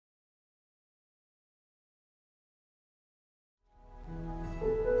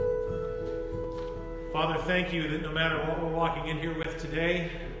Father, thank you that no matter what we're walking in here with today,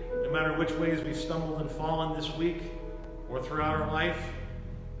 no matter which ways we've stumbled and fallen this week or throughout our life,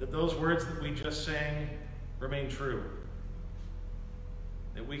 that those words that we just sang remain true.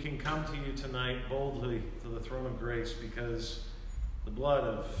 That we can come to you tonight boldly to the throne of grace because the blood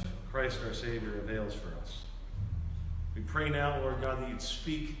of Christ our Savior avails for us. We pray now, Lord God, that you'd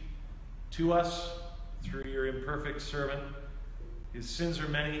speak to us through your imperfect servant. His sins are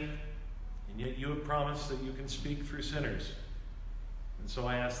many, and yet you have promised that you can speak through sinners. And so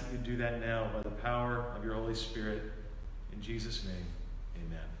I ask that you do that now by the power of your Holy Spirit. In Jesus' name,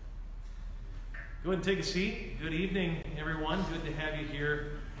 amen. Go ahead and take a seat. Good evening, everyone. Good to have you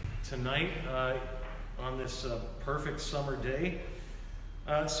here tonight on this perfect summer day.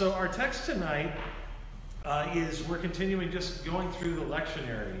 So our text tonight is we're continuing just going through the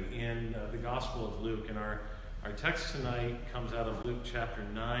lectionary in the Gospel of Luke. And our text tonight comes out of Luke chapter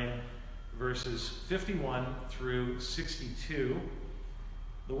 9, verses 51 through 62.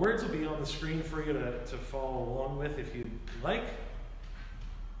 The words will be on the screen for you to follow along with if you'd like.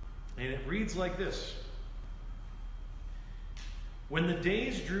 And it reads like this. When the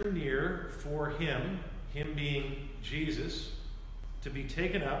days drew near for him being Jesus, to be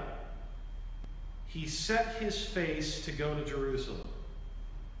taken up, he set his face to go to Jerusalem.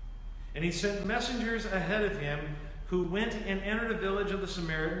 And he sent messengers ahead of him who went and entered a village of the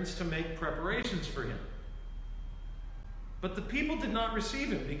Samaritans to make preparations for him. But the people did not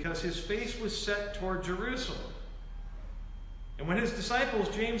receive him because his face was set toward Jerusalem. And when his disciples,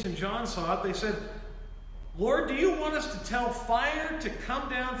 James and John, saw it, they said, "Lord, do you want us to tell fire to come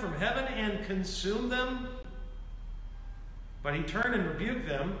down from heaven and consume them?" But he turned and rebuked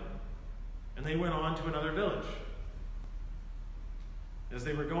them, and they went on to another village. As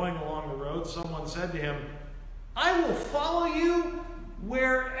they were going along the road, someone said to him, "I will follow you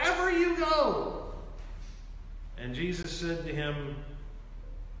wherever you go." And Jesus said to him,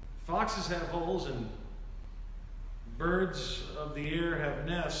 "Foxes have holes and birds of the air have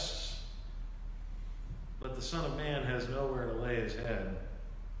nests, but the Son of Man has nowhere to lay his head."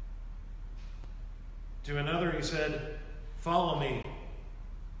 To another he said, "Follow me."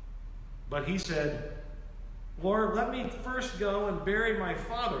 But he said, "Lord, let me first go and bury my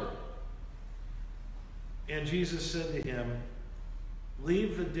father." And Jesus said to him,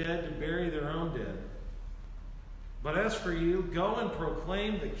 "Leave the dead to bury their own dead. But as for you, go and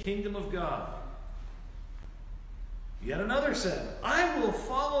proclaim the kingdom of God." Yet another said, "I will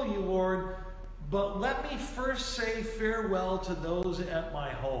follow you, Lord, but let me first say farewell to those at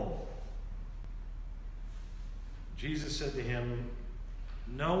my home." Jesus said to him,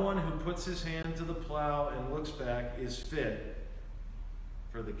 "No one who puts his hand to the plow and looks back is fit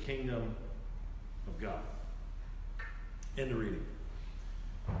for the kingdom of God." End of reading.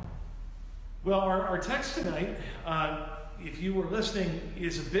 Well, our text tonight, if you were listening,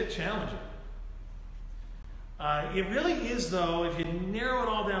 is a bit challenging. It really is, though, if you narrow it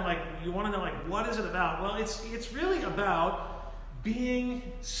all down, like you want to know, like, what is it about? Well, it's really about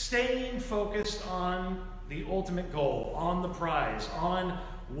staying focused on the ultimate goal, on the prize, on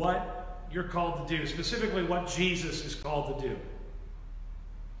what you're called to do, specifically what Jesus is called to do.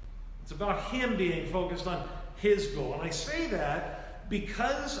 It's about him being focused on his goal. And I say that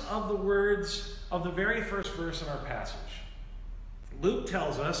because of the words of the very first verse in our passage. Luke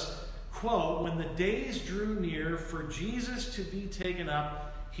tells us, quote, "When the days drew near for Jesus to be taken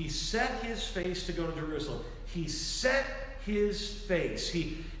up, he set his face to go to Jerusalem." He set his face.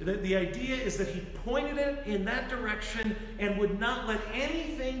 The idea is that he pointed it in that direction and would not let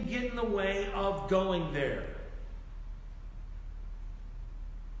anything get in the way of going there.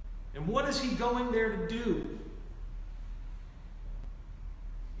 And what is he going there to do?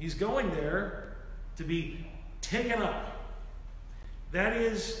 He's going there to be taken up. That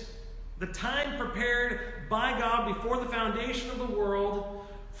is the time prepared by God before the foundation of the world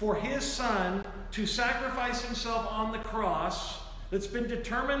for his Son to sacrifice himself on the cross that's been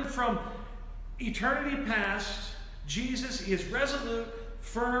determined from eternity past. Jesus is resolute,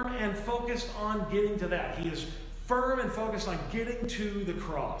 firm, and focused on getting to that. He is firm and focused on getting to the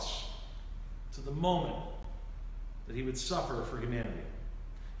cross, to the moment that he would suffer for humanity.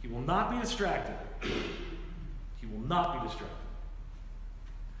 He will not be distracted. He will not be distracted.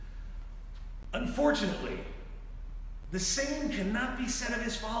 Unfortunately, the same cannot be said of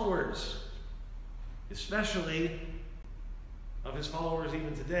his followers, especially of his followers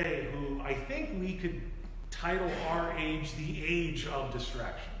even today, who I think we could title our age the age of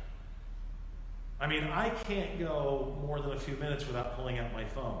distraction. I mean, I can't go more than a few minutes without pulling out my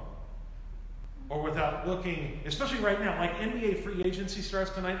phone. Or without looking, especially right now, like NBA free agency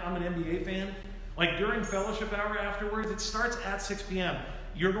starts tonight. I'm an NBA fan. Like during fellowship hour afterwards, it starts at 6 p.m.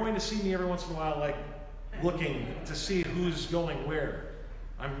 You're going to see me every once in a while, like looking to see who's going where.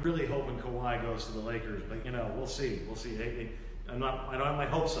 I'm really hoping Kawhi goes to the Lakers, but we'll see. We'll see. I don't have my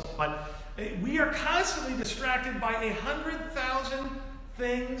hopes up. But we are constantly distracted by 100,000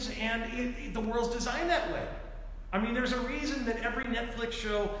 things, and the world's designed that way. I mean, there's a reason that every Netflix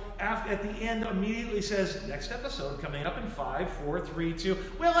show at the end immediately says, next episode coming up in 5, 4, 3, 2.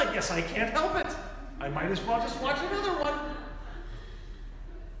 Well, I guess I can't help it. I might as well just watch another one.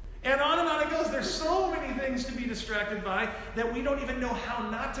 And on it goes. There's so many things to be distracted by that we don't even know how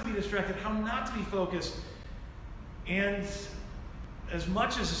not to be distracted, how not to be focused. And as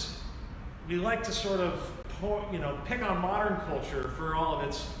much as we like to sort of pick on modern culture for all of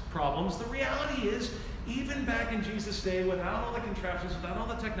its problems, the reality is, even back in Jesus' day, without all the contraptions, without all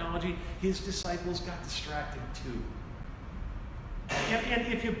the technology, his disciples got distracted too. And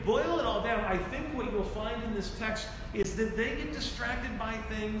if you boil it all down, I think what you'll find in this text is that they get distracted by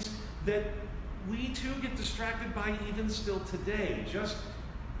things that we too get distracted by even still today, just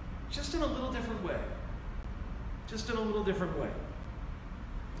in a little different way. Just in a little different way.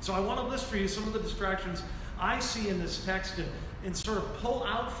 So I want to list for you some of the distractions I see in this text and sort of pull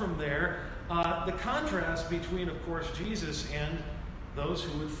out from there the contrast between, of course, Jesus and those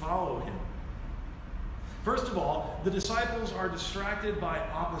who would follow him. First of all, the disciples are distracted by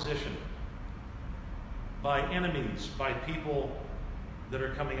opposition, by enemies, by people that are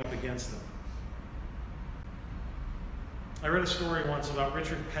coming up against them. I read a story once about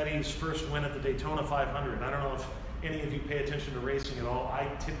Richard Petty's first win at the Daytona 500. I don't know if any of you pay attention to racing at all. I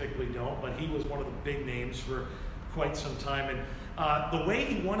typically don't, but he was one of the big names for quite some time. And the way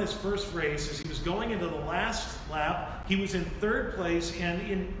he won his first race is he was going into the last lap. He was in third place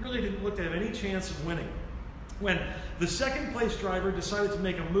and really didn't look to have any chance of winning, when the second place driver decided to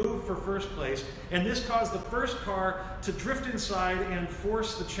make a move for first place, and this caused the first car to drift inside and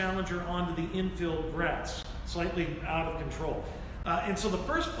force the challenger onto the infield grass, slightly out of control. And so the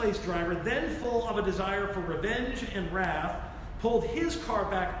first place driver, then full of a desire for revenge and wrath, pulled his car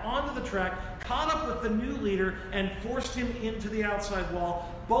back onto the track, caught up with the new leader, and forced him into the outside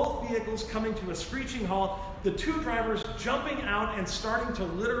wall, both vehicles coming to a screeching halt, the two drivers jumping out and starting to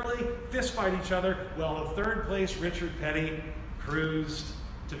literally fistfight each other, while the third place Richard Petty cruised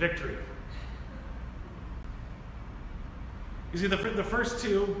to victory. You see, the first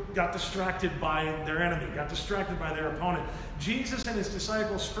two got distracted by their enemy, got distracted by their opponent. Jesus and his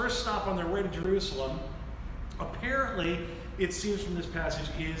disciples' first stop on their way to Jerusalem, apparently, it seems from this passage,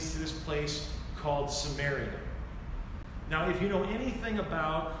 is this place called Samaria. Now, if you know anything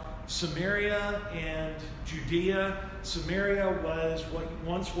about Samaria and Judea, Samaria was what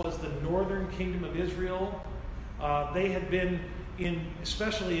once was the northern kingdom of Israel. They had been,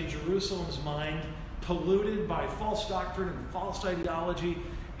 especially in Jerusalem's mind, polluted by false doctrine and false ideology,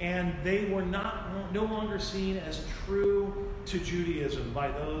 and they were no longer seen as true to Judaism by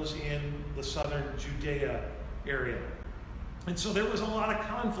those in the southern Judea area. And so there was a lot of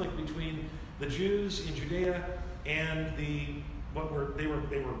conflict between the Jews in Judea and they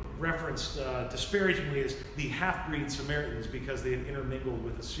were referenced disparagingly as the half-breed Samaritans because they had intermingled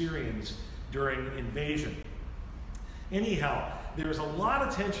with Assyrians during invasion. Anyhow, there's a lot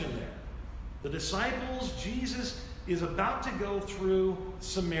of tension there. The disciples, Jesus is about to go through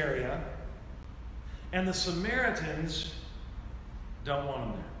Samaria, and the Samaritans don't want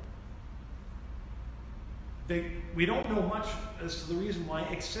him there. We don't know much as to the reason why,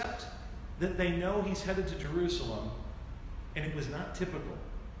 except that they know he's headed to Jerusalem, and it was not typical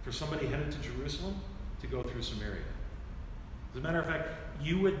for somebody headed to Jerusalem to go through Samaria. As a matter of fact,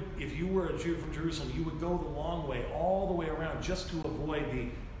 if you were a Jew from Jerusalem, you would go the long way, all the way around, just to avoid the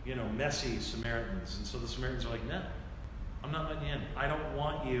messy Samaritans. And so the Samaritans are like, no, I'm not letting you in. I don't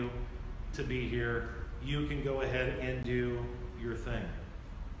want you to be here. You can go ahead and do your thing.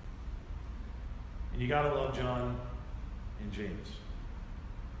 And you got to love John and James.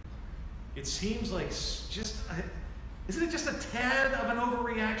 It seems like isn't it just a tad of an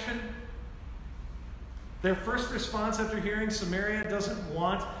overreaction? Their first response after hearing Samaria doesn't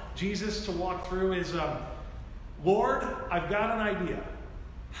want Jesus to walk through is, Lord, I've got an idea.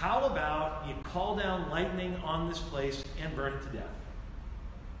 How about you call down lightning on this place and burn it to death?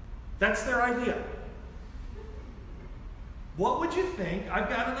 That's their idea. What would you think? I've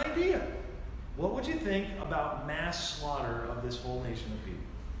got an idea. What would you think about mass slaughter of this whole nation of people?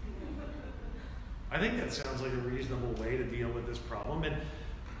 I think that sounds like a reasonable way to deal with this problem. And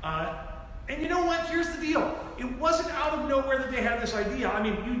And you know what? Here's the deal. It wasn't out of nowhere that they had this idea. I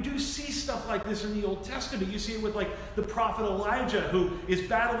mean, you do see stuff like this in the Old Testament. You see it with, like, the prophet Elijah, who is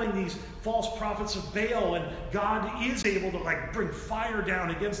battling these false prophets of Baal, and God is able to, like, bring fire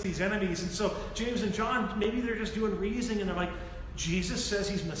down against these enemies. And so James and John, maybe they're just doing reasoning, and they're like, Jesus says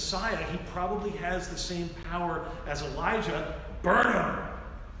he's Messiah. He probably has the same power as Elijah. Burn him!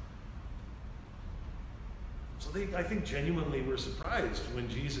 So they, I think, genuinely were surprised when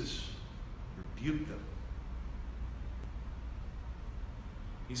Jesus rebuked them.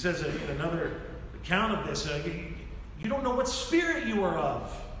 He says in another account of this, you don't know what spirit you are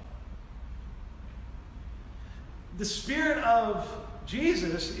of. The spirit of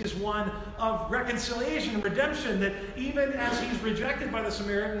Jesus is one of reconciliation and redemption, that even as he's rejected by the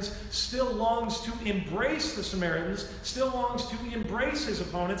Samaritans, still longs to embrace the Samaritans, still longs to embrace his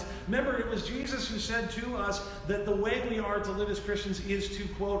opponents. Remember, it was Jesus who said to us that the way we are to live as Christians is to,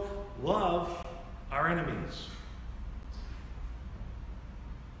 quote, love our enemies.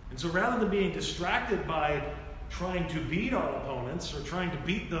 And so rather than being distracted by trying to beat our opponents or trying to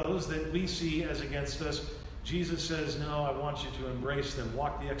beat those that we see as against us, Jesus says, no, I want you to embrace them,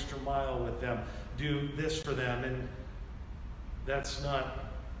 walk the extra mile with them, do this for them. And that's not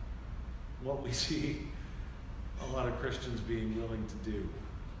what we see a lot of Christians being willing to do.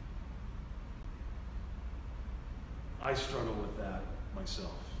 I struggle with that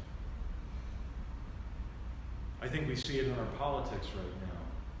myself. I think we see it in our politics right now.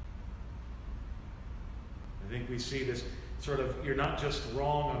 I think we see this sort of, you're not just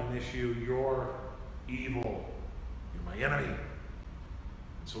wrong on an issue, you're evil. You're my enemy. And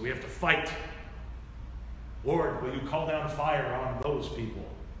so we have to fight. Lord, will you call down fire on those people?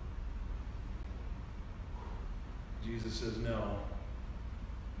 Jesus says, no,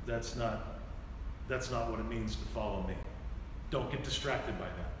 that's not what it means to follow me. Don't get distracted by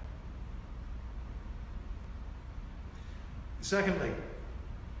that. Secondly,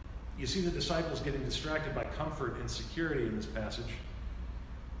 you see the disciples getting distracted by comfort and security in this passage.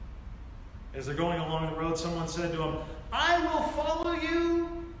 As they're going along the road, someone said to them, I will follow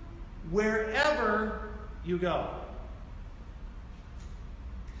you wherever you go.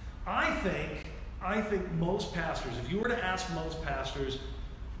 I think most pastors, if you were to ask most pastors,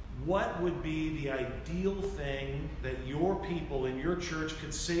 what would be the ideal thing that your people in your church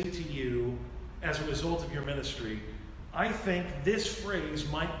could say to you as a result of your ministry, I think this phrase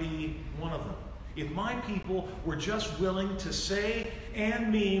might be one of them. If my people were just willing to say and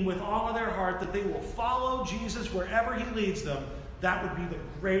mean with all of their heart that they will follow Jesus wherever he leads them, that would be the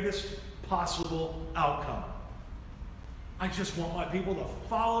greatest possible outcome. I just want my people to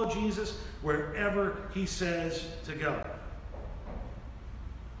follow Jesus wherever he says to go.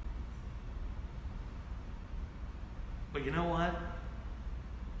 But you know what?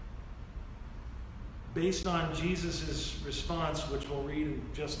 Based on Jesus' response, which we'll read in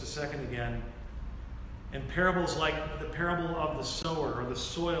just a second again, and parables like the parable of the sower or the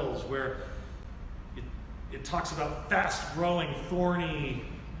soils, where it talks about fast-growing, thorny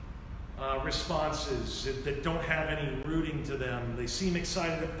responses that don't have any rooting to them. They seem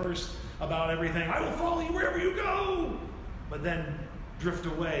excited at first about everything. I will follow you wherever you go, but then drift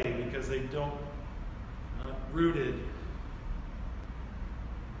away because they don't rooted.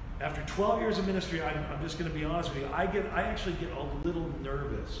 After 12 years of ministry, I'm just going to be honest with you, I actually get a little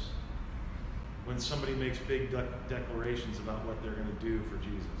nervous when somebody makes big declarations about what they're going to do for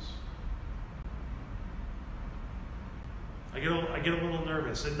Jesus. I get a little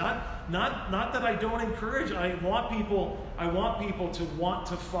nervous, and not that I don't encourage. I want people to want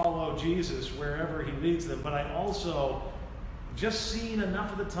to follow Jesus wherever he leads them. But I also just seen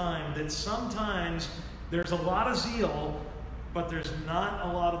enough of the time that sometimes there's a lot of zeal, but there's not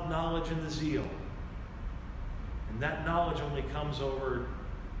a lot of knowledge in the zeal, and that knowledge only comes over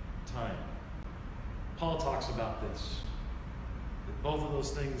time. Paul talks about this, that both of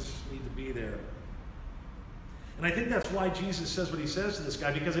those things need to be there. And I think that's why Jesus says what he says to this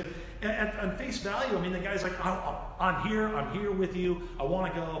guy, because on face value, I mean, the guy's like, I'm here with you, I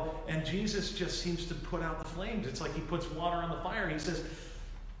want to go. And Jesus just seems to put out the flames. It's like he puts water on the fire. He says,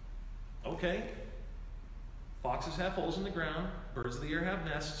 okay, foxes have holes in the ground, birds of the air have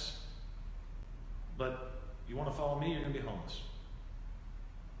nests, but you want to follow me, you're going to be homeless.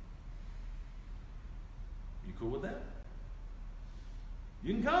 You cool with that?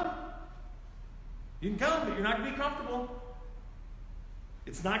 You can come. You can come, but you're not going to be comfortable.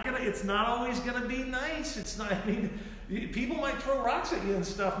 It's not always gonna be nice. It's not. I mean, people might throw rocks at you and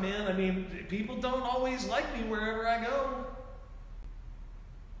stuff, man. I mean, people don't always like me wherever I go.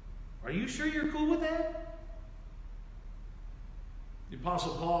 Are you sure you're cool with that? The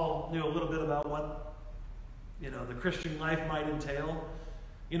Apostle Paul knew a little bit about what, the Christian life might entail.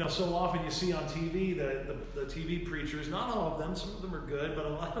 So often you see on TV the TV preachers, not all of them, some of them are good, but a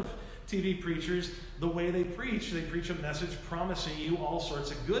lot of TV preachers, the way they preach a message promising you all sorts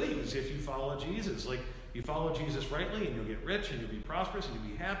of goodies if you follow Jesus. Like, you follow Jesus rightly and you'll get rich and you'll be prosperous and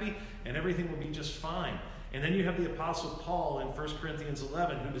you'll be happy and everything will be just fine. And then you have the Apostle Paul in 1 Corinthians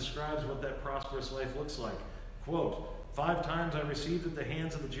 11 who describes what that prosperous life looks like. Quote, 5 times I received at the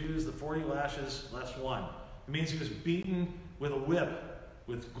hands of the Jews the 40 lashes less one. It means he was beaten with a whip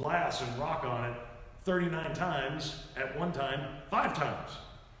with glass and rock on it 39 times at one time, 5 times.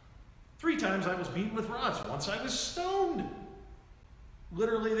 3 times I was beaten with rods. Once I was stoned.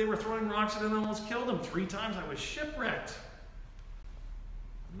 Literally, they were throwing rocks at him and almost killed him. 3 times I was shipwrecked.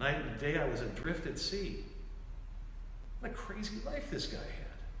 Night and day I was adrift at sea. What a crazy life this guy had.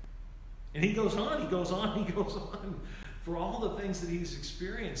 And he goes on for all the things that he's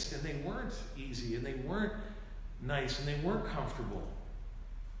experienced, and they weren't easy, and they weren't nice, and they weren't comfortable.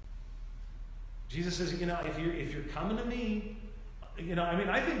 Jesus says, if you're coming to me,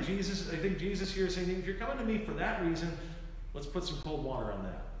 I think Jesus here is saying, if you're coming to me for that reason, let's put some cold water on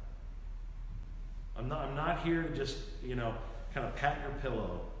that. I'm not here to just, kind of pat your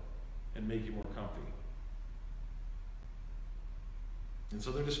pillow and make you more comfy. And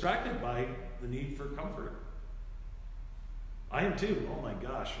so they're distracted by the need for comfort. I am too. Oh my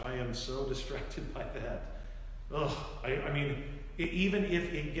gosh, I am so distracted by that. Even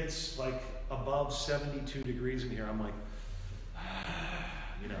if it gets like above 72 degrees in here, I'm like,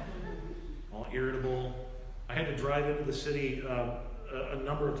 all irritable. I had to drive into the city in and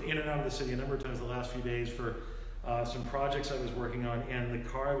out of the city a number of times the last few days for some projects I was working on, and the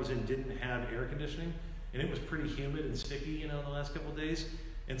car I was in didn't have air conditioning, and it was pretty humid and sticky, the last couple of days,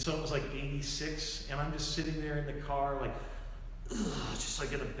 and so it was like 86, and I'm just sitting there in the car like, just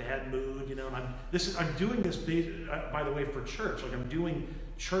like in a bad mood, and I'm doing this, by the way, for church. Like, I'm doing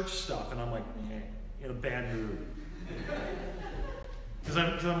church stuff, and I'm like, in a bad mood. Because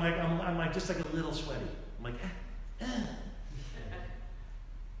I'm like just like a little sweaty. I'm like,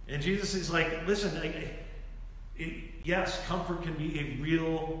 And Jesus is like, listen, yes, comfort can be a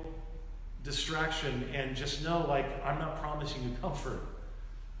real distraction, and just know, like, I'm not promising you comfort.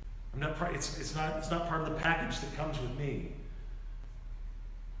 It's not part of the package that comes with me.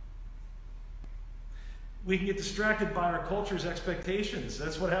 We can get distracted by our culture's expectations.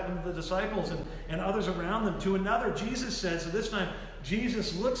 That's what happened to the disciples and others around them. To another, Jesus says, so this time,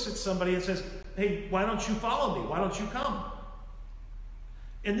 Jesus looks at somebody and says, hey, why don't you follow me? Why don't you come?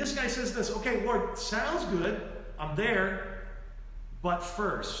 And this guy says this, okay, Lord, sounds good. I'm there. But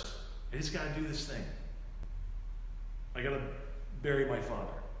first, I just got to do this thing. I got to bury my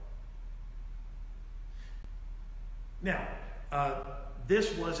father. Now,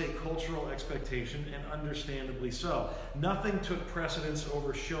 this was a cultural expectation, and understandably so. Nothing took precedence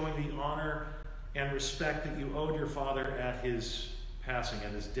over showing the honor and respect that you owed your father at his passing,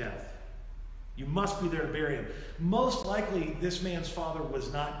 at his death. You must be there to bury him. Most likely, this man's father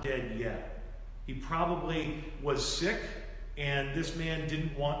was not dead yet. He probably was sick, and this man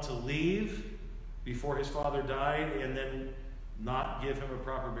didn't want to leave before his father died and then not give him a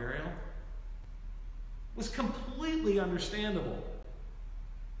proper burial. It was completely understandable.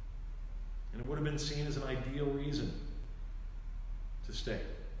 And it would have been seen as an ideal reason to stay.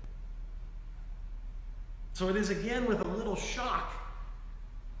 So it is again with a little shock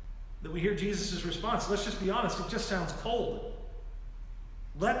that we hear Jesus' response. Let's just be honest, it just sounds cold.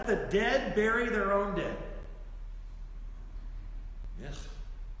 Let the dead bury their own dead. Yes.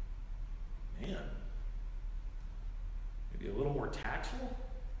 Man. Maybe a little more tactful?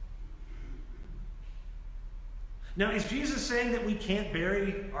 Now, is Jesus saying that we can't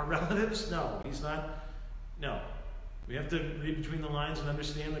bury our relatives? No, he's not. No. We have to read between the lines and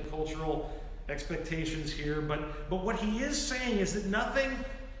understand the cultural expectations here. But what he is saying is that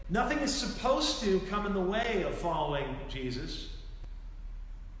nothing is supposed to come in the way of following Jesus.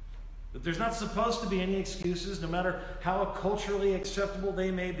 That there's not supposed to be any excuses, no matter how culturally acceptable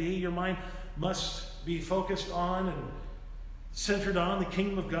they may be. Your mind must be focused on and centered on the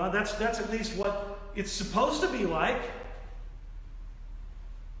kingdom of God. That's at least what it's supposed to be like.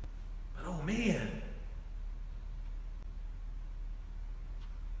 But oh man,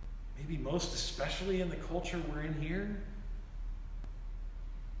 maybe most especially in the culture we're in here,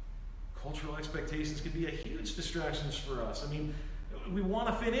 cultural expectations can be a huge distraction for us. I mean, we want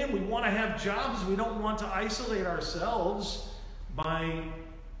to fit in, we want to have jobs, we don't want to isolate ourselves by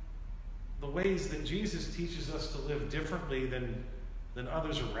the ways that Jesus teaches us to live differently than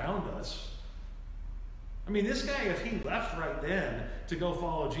others around us. I mean, this guy, if he left right then to go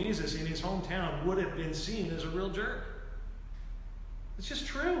follow Jesus in his hometown, would have been seen as a real jerk. It's just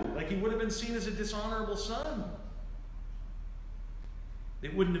true. Like, he would have been seen as a dishonorable son.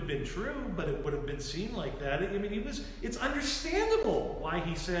 It wouldn't have been true, but it would have been seen like that. I mean, it's understandable why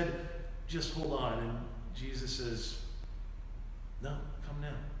he said, just hold on. And Jesus says, no, come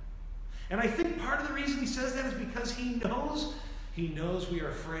now. And I think part of the reason he says that is because he knows we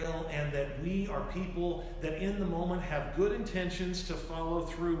are frail and that we are people that in the moment have good intentions to follow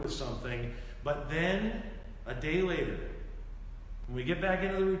through with something, but then a day later, when we get back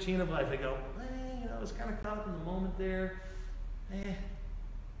into the routine of life, I go, I was kind of caught up in the moment there.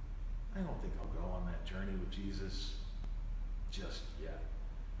 I don't think I'll go on that journey with Jesus just yet.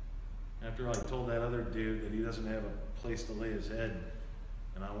 After all, I told that other dude that he doesn't have a place to lay his head,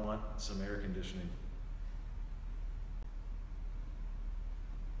 and I want some air conditioning.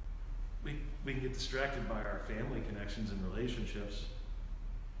 We can get distracted by our family connections and relationships.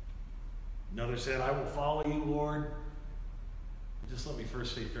 Another said, I will follow you, Lord. Just let me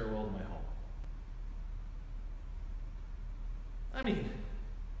first say farewell to my home. I mean,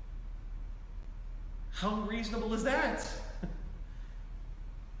 how reasonable is that?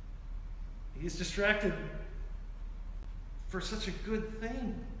 He's distracted for such a good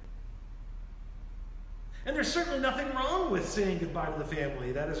thing. And there's certainly nothing wrong with saying goodbye to the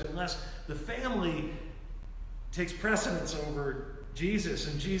family. That is, unless the family takes precedence over Jesus.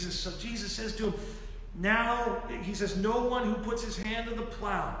 And Jesus says to him, now, he says, no one who puts his hand to the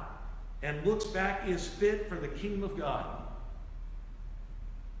plow and looks back is fit for the kingdom of God.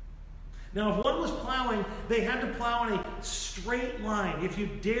 Now, if one was plowing, they had to plow in a straight line. If you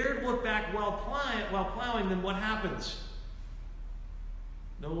dared look back while plowing, then what happens?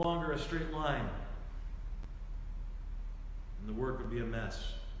 No longer a straight line. And the work would be a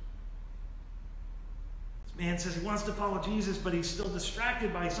mess. This man says he wants to follow Jesus, but he's still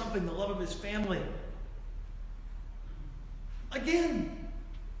distracted by something, the love of his family. Again,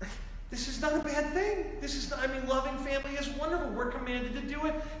 this is not a bad thing. Loving family is wonderful. We're commanded to do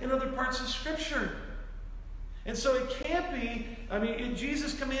it in other parts of Scripture. And so it can't be,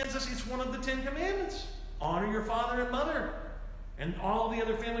 Jesus commands us, it's one of the 10 commandments. Honor your father and mother. And all the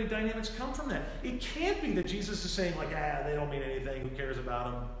other family dynamics come from that. It can't be that Jesus is saying, they don't mean anything, who cares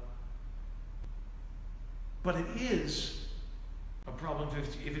about them? But it is a problem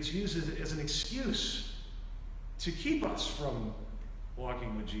if it's used as an excuse to keep us from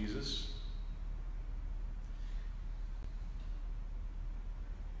walking with Jesus.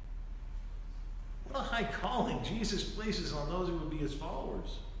 What a high calling Jesus places on those who would be his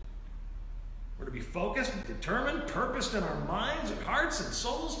followers. We're to be focused, determined, purposed in our minds and hearts and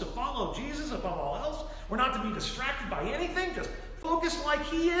souls to follow Jesus above all else. We're not to be distracted by anything, just focused like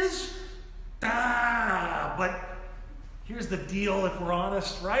he is. But here's the deal if we're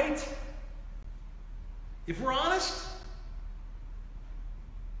honest, right? If we're honest,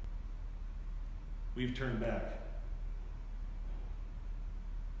 we've turned back.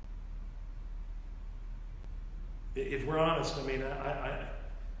 If we're honest,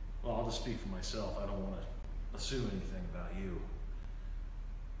 I'll just speak for myself. I don't want to assume anything about you.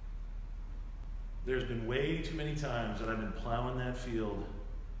 There's been way too many times that I've been plowing that field,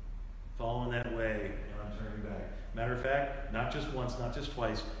 following that way, and I'm turning back. Matter of fact, not just once, not just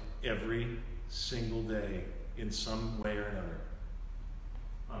twice, every single day in some way or another.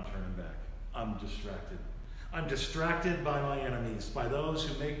 I'm turning back. I'm distracted. I'm distracted by my enemies, by those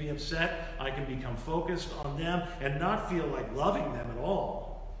who make me upset. I can become focused on them and not feel like loving them at all.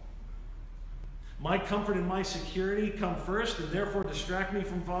 My comfort and my security come first and therefore distract me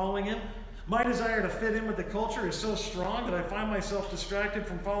from following him. My desire to fit in with the culture is so strong that I find myself distracted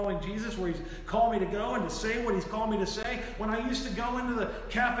from following Jesus, where he's called me to go and to say what he's called me to say. When I used to go into the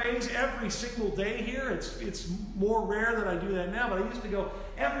cafes every single day here, it's more rare that I do that now, but I used to go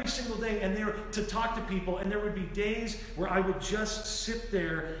every single day and there to talk to people, and there would be days where I would just sit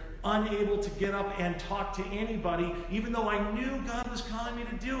there unable to get up and talk to anybody, even though I knew God was calling me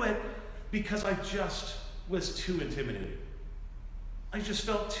to do it, because I just was too intimidated. I just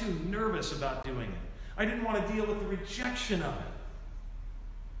felt too nervous about doing it. I didn't want to deal with the rejection of it.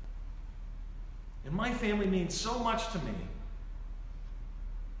 And my family means so much to me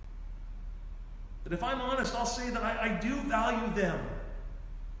that if I'm honest, I'll say that I do value them.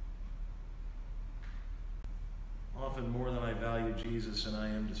 Often more than I value Jesus, and I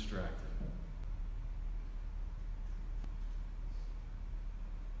am distracted.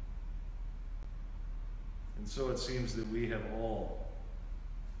 And so it seems that we have all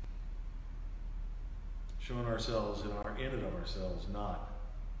shown ourselves in and of ourselves not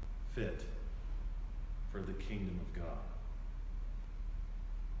fit for the kingdom of God.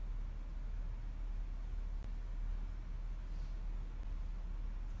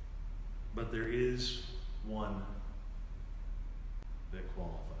 But there is one that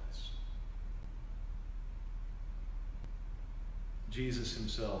qualifies. Jesus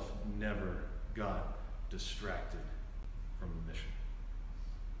himself never got distracted from the mission.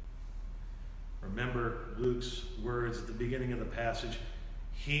 Remember Luke's words at the beginning of the passage.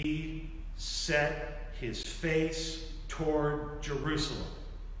 He set his face toward Jerusalem.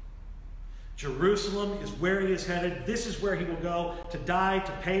 Jerusalem is where he is headed. This is where he will go to die,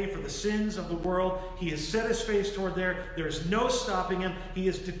 to pay for the sins of the world. He has set his face toward there. There's no stopping him. He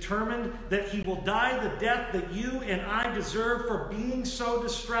is determined that he will die the death that you and I deserve for being so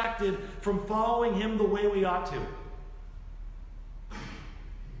distracted from following him the way we ought to.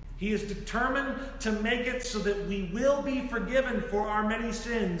 He is determined to make it so that we will be forgiven for our many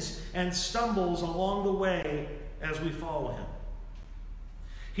sins and stumbles along the way as we follow him.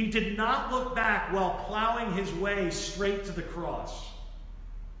 He did not look back while plowing his way straight to the cross.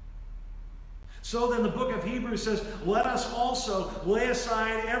 So then the book of Hebrews says, let us also lay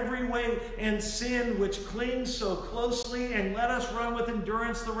aside every weight and sin which clings so closely, and let us run with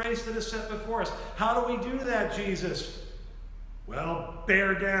endurance the race that is set before us. How do we do that, Jesus? Well,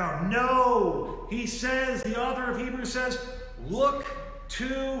 bear down. No! He says, the author of Hebrews says, look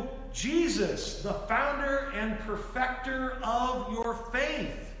to Jesus, the founder and perfecter of your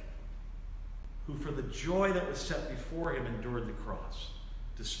faith, who for the joy that was set before him endured the cross,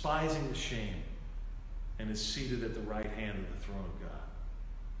 despising the shame, and is seated at the right hand of the throne of God.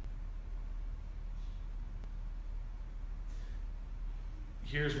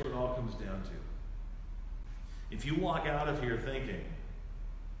 Here's what it all comes down to. If you walk out of here thinking,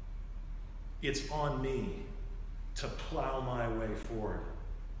 it's on me to plow my way forward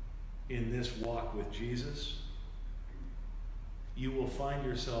in this walk with Jesus, you will find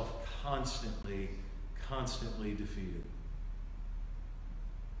yourself constantly defeated.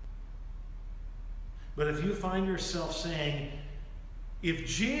 But if you find yourself saying, if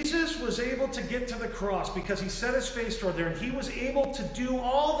Jesus was able to get to the cross because he set his face toward there and he was able to do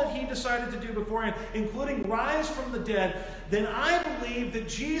all that he decided to do beforehand, including rise from the dead, then I believe that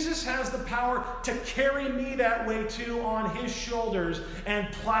Jesus has the power to carry me that way too on his shoulders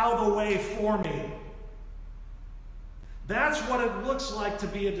and plow the way for me. That's what it looks like to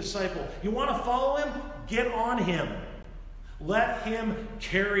be a disciple. You want to follow him? Get on him. Let him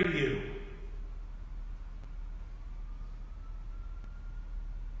carry you.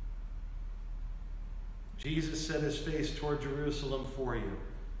 Jesus set his face toward Jerusalem for you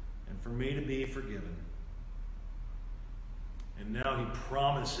and for me to be forgiven. And now he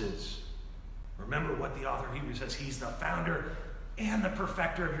promises, remember what the author of Hebrews says, he's the founder and the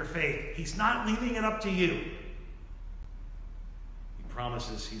perfecter of your faith. He's not leaving it up to you. He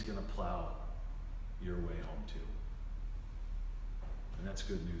promises he's going to plow your way home too. And that's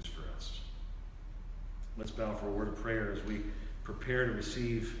good news for us. Let's bow for a word of prayer as we prepare to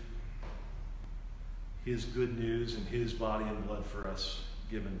receive his good news and his body and blood for us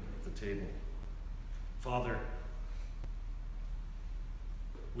given at the table. Father,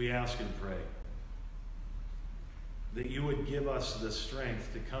 we ask and pray that you would give us the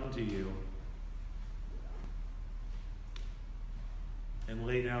strength to come to you and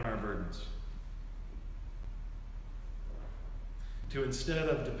lay down our burdens. To instead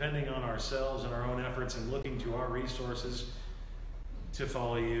of depending on ourselves and our own efforts and looking to our resources to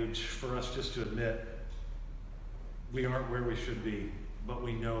follow you, for us just to admit we aren't where we should be, but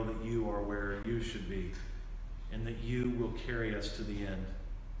we know that you are where you should be and that you will carry us to the end.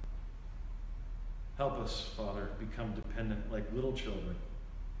 Help us, Father, become dependent like little children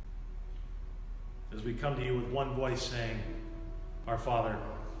as we come to you with one voice saying, Our Father,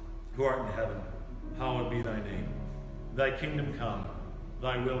 who art in heaven, hallowed be thy name. Thy kingdom come,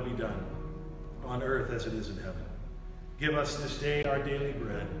 thy will be done, on earth as it is in heaven. Give us this day our daily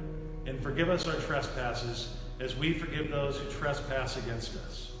bread, and forgive us our trespasses as we forgive those who trespass against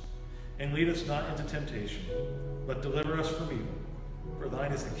us. And lead us not into temptation, but deliver us from evil. For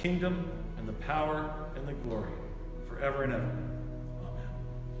thine is the kingdom, and the power, and the glory, forever and ever.